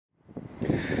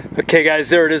Okay guys,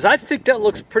 there it is. I think that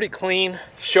looks pretty clean.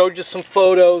 Showed you some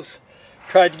photos,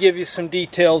 tried to give you some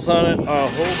details on it.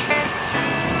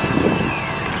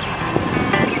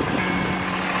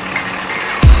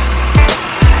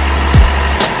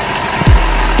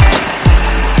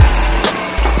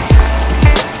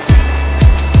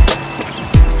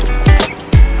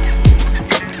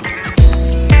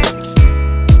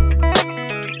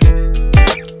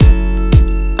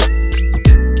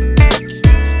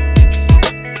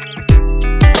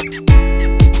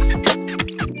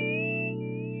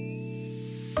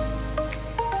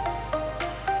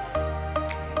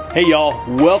 Hey y'all,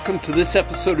 welcome to this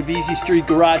episode of Easy Street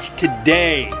Garage.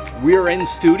 Today we're in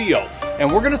studio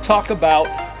and we're going to talk about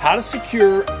how to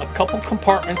secure a couple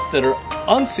compartments that are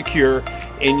unsecure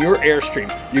in your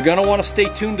Airstream. You're going to want to stay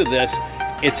tuned to this.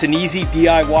 It's an easy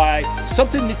DIY,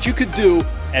 something that you could do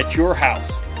at your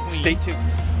house. Stay tuned.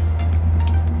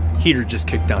 Heater just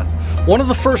kicked on. One of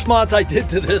the first mods I did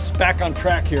to this, back on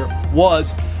track here,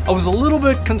 was I was a little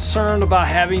bit concerned about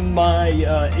having my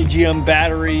AGM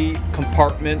battery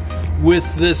compartment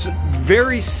with this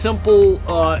very simple,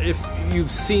 if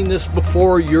you've seen this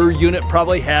before, your unit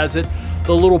probably has it,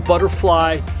 the little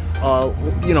butterfly,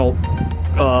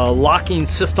 locking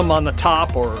system on the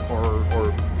top or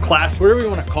clasp, whatever you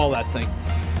want to call that thing.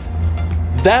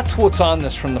 That's what's on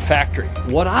this from the factory.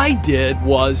 What I did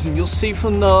was, and you'll see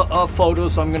from the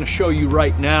photos I'm going to show you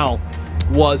right now,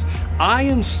 was I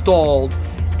installed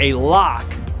a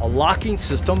locking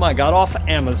system I got off of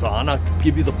Amazon. I'll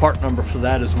give you the part number for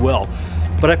that as well.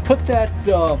 But I put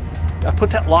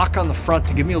that lock on the front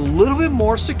to give me a little bit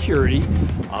more security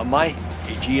on my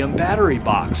AGM battery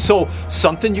box. So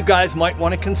something you guys might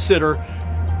want to consider.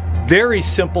 Very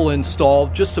simple install,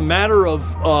 just a matter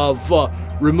of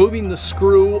removing the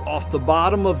screw off the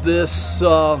bottom of this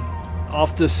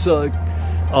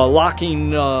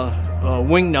locking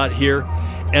wing nut here,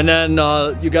 and then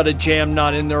you got a jam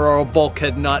nut in there or a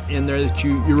bulkhead nut in there that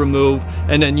you remove,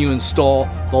 and then you install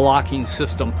the locking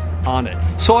system on it.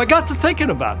 So I got to thinking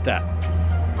about that.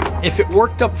 If it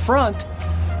worked up front,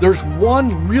 there's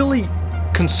one really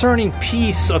concerning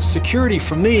piece of security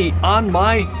for me on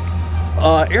my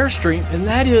Airstream, and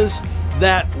that is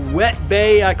that wet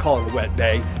bay. I call it a wet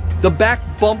bay, the back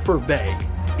bumper bay.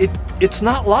 It's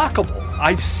not lockable.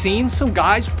 I've seen some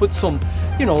guys put some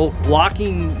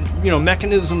locking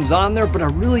mechanisms on there, but I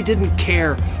really didn't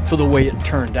care for the way it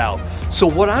turned out. So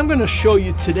what I'm going to show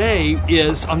you today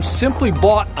is I'm simply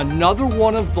bought another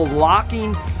one of the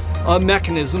locking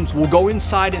mechanisms. We'll go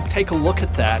inside and take a look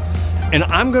at that, and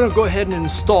I'm going to go ahead and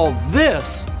install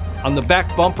this on the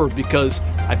back bumper because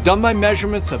I've done my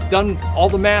measurements, I've done all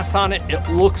the math on it. It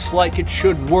looks like it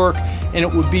should work and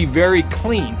it would be very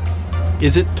clean.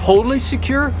 Is it totally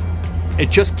secure? It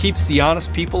just keeps the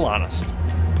honest people honest.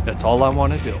 That's all I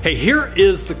want to do. Hey, here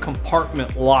is the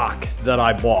compartment lock that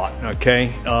I bought,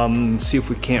 okay? See if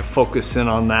we can't focus in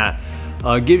on that.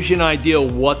 Gives you an idea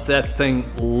what that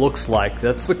thing looks like.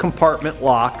 That's the compartment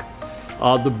lock.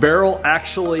 The barrel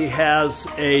actually has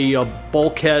a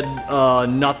bulkhead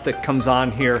nut that comes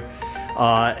on here.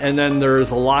 And then there's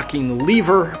a locking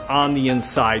lever on the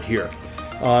inside here.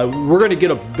 We're going to get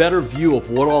a better view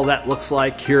of what all that looks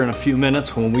like here in a few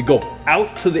minutes when we go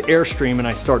out to the Airstream and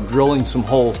I start drilling some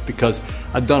holes, because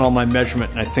I've done all my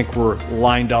measurement and I think we're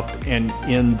lined up and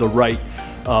in the right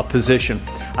position.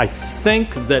 I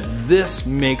think that this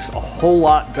makes a whole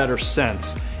lot better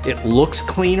sense. It looks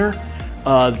cleaner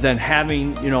than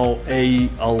having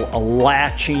a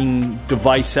latching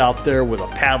device out there with a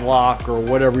padlock or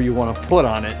whatever you want to put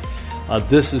on it.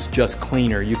 This is just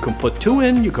cleaner. You can put two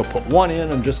in, you can put one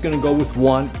in. I'm just going to go with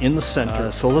one in the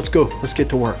center. So let's get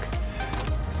to work.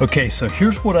 Okay, so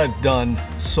here's what I've done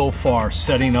so far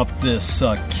setting up this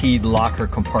keyed locker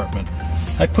compartment.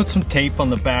 I put some tape on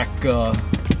the back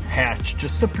hatch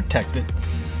just to protect it,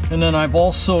 and then I've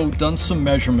also done some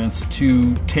measurements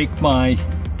to take my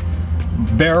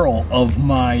barrel of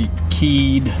my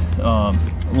keyed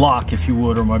lock, if you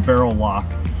would, or my barrel lock.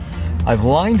 I've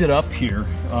lined it up here,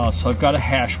 so I've got a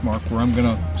hash mark where I'm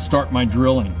going to start my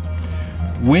drilling.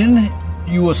 When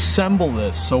you assemble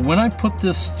this, so when I put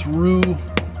this through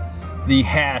the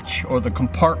hatch or the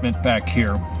compartment back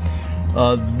here,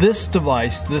 this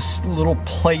device, this little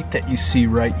plate that you see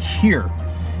right here,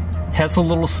 has a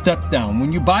little step down.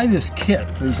 When you buy this kit,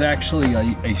 there's actually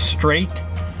a straight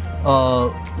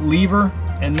lever,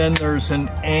 and then there's an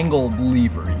angled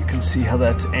lever. You can see how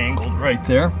that's angled right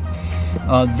there.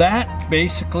 That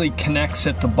basically connects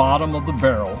at the bottom of the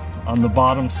barrel on the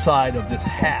bottom side of this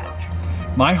hatch.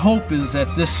 My hope is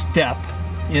that this step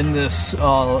in this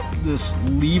this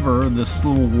lever, this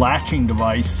little latching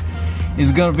device,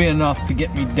 is going to be enough to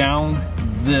get me down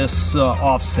this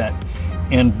offset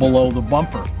and below the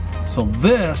bumper. So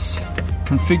this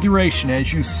configuration,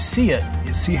 as you see it,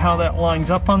 you see how that lines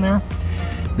up on there?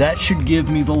 That should give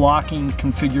me the locking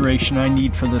configuration I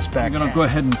need for this back. I'm going to go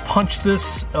ahead and punch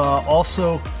this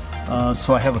also,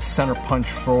 so I have a center punch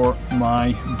for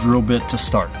my drill bit to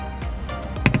start.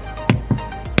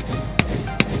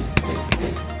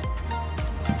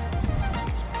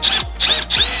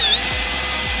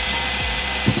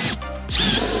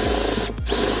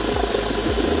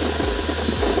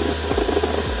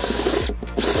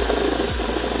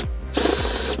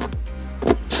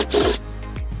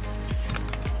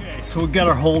 So we've got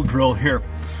our hole drill here.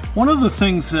 One of the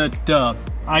things that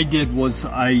I did was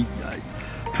I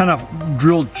kind of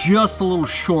drilled just a little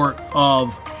short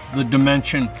of the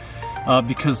dimension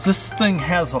because this thing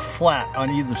has a flat on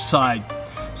either side.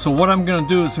 So what I'm going to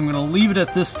do is I'm going to leave it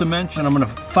at this dimension. I'm going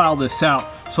to file this out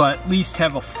so I at least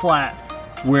have a flat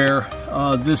where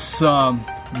this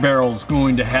barrel is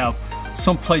going to have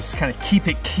some place to kind of keep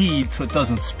it keyed so it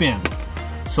doesn't spin.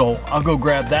 So I'll go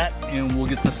grab that and we'll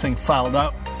get this thing filed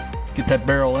out. Get that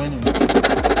barrel in.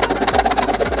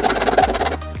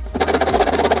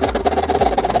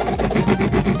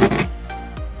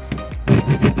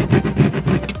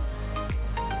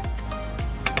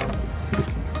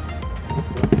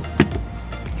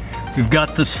 We've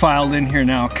got this filed in here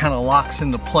now. It kind of locks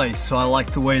into place, so I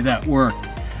like the way that worked.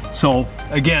 So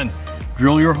again,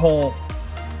 drill your hole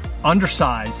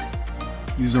undersized.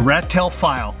 Use a rat tail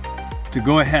file to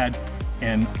go ahead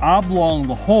and oblong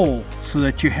the hole so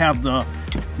that you have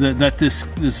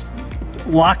this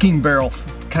locking barrel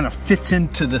kind of fits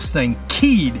into this thing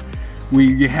keyed where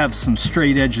you have some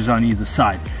straight edges on either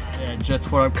side. And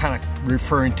that's what I'm kind of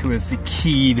referring to as the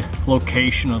keyed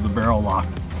location of the barrel lock.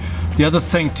 The other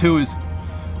thing too is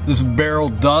this barrel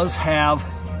does have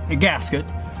a gasket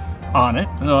on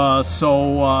it,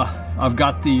 so I've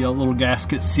got the little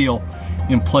gasket seal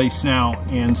in place now,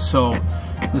 and so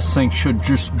this thing should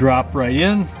just drop right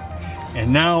in.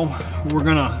 And now we're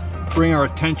gonna bring our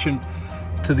attention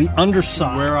to the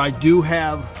underside where I do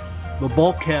have the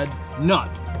bulkhead nut.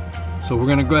 So we're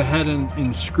gonna go ahead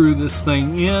and screw this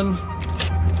thing in.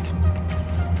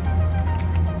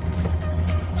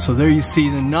 So there you see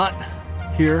the nut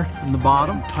here in the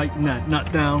bottom. Tighten that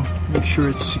nut down, make sure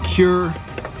it's secure.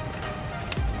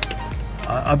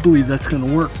 I believe that's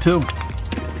gonna work too.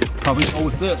 Probably go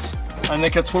with this. I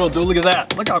think that's what I'll do. Look at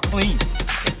that. Look how clean.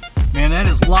 Man, that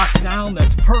is locked down.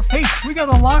 That's perfect. Hey, we got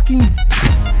a locking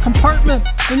compartment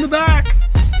in the back.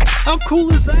 How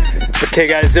cool is that? Okay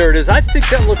guys, there it is. I think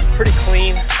that looks pretty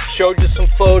clean. Showed you some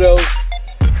photos.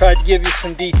 Tried to give you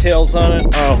some details on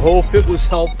it. I hope it was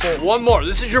helpful. One more.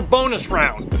 This is your bonus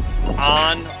round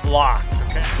on locks.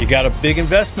 Okay. You got a big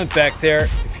investment back there.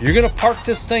 If you're going to park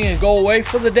this thing and go away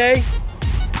for the day,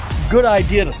 it's a good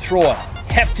idea to throw a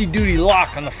hefty duty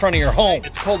lock on the front of your home.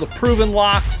 It's called the Proven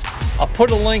Locks. I'll put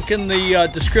a link in the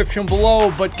description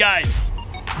below, but guys,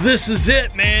 this is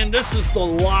it, man. This is the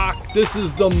lock. This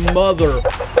is the mother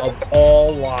of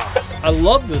all locks. I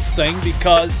love this thing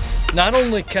because not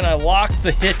only can I lock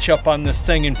the hitch up on this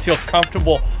thing and feel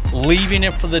comfortable leaving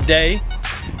it for the day,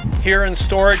 here in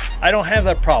storage, I don't have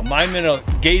that problem. I'm in a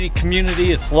gated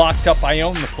community, it's locked up, I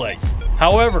own the place.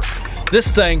 However, this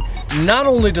thing, not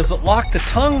only does it lock the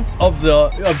tongue of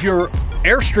your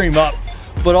Airstream up,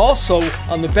 but also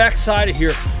on the back side of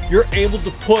here, you're able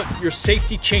to put your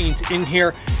safety chains in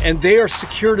here and they are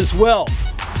secured as well.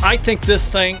 I think this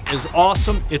thing is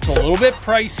awesome. It's a little bit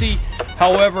pricey.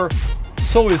 However,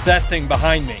 so is that thing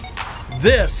behind me.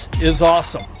 This is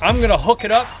awesome. I'm gonna hook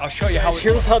it up. I'll show you how.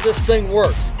 Here's how this thing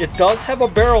works. It does have a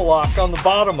barrel lock on the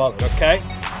bottom of it, okay?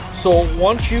 So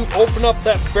once you open up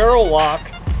that barrel lock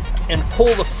and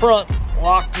pull the front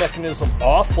lock mechanism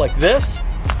off like this,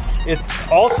 it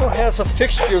also has a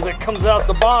fixture that comes out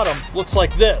the bottom, looks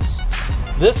like this.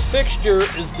 This fixture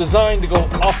is designed to go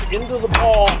up into the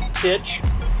ball hitch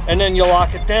and then you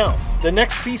lock it down. The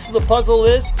next piece of the puzzle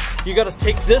is you gotta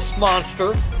take this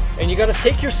monster and you gotta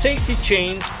take your safety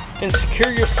chains and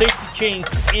secure your safety chains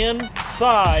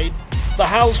inside the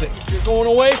housing. If you're going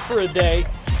away for a day,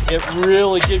 it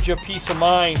really gives you a peace of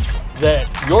mind that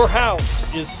your house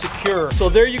is secure. So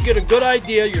there you get a good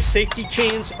idea. Your safety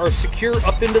chains are secure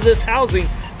up into this housing.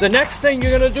 The next thing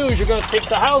you're gonna do is you're gonna take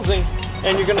the housing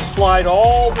and you're gonna slide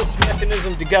all this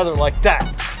mechanism together like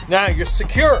that. Now you're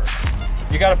secure.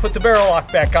 You gotta put the barrel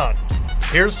lock back on.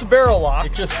 Here's the barrel lock.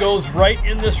 It just goes right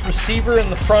in this receiver in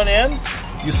the front end.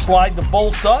 You slide the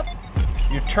bolt up,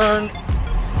 you turn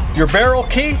your barrel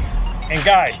key, and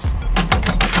guys,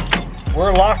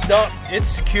 we're locked up. It's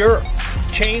secure.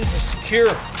 Chains are secure.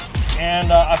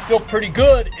 And I feel pretty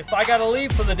good if I gotta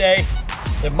leave for the day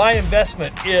that my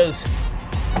investment is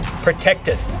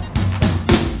protected.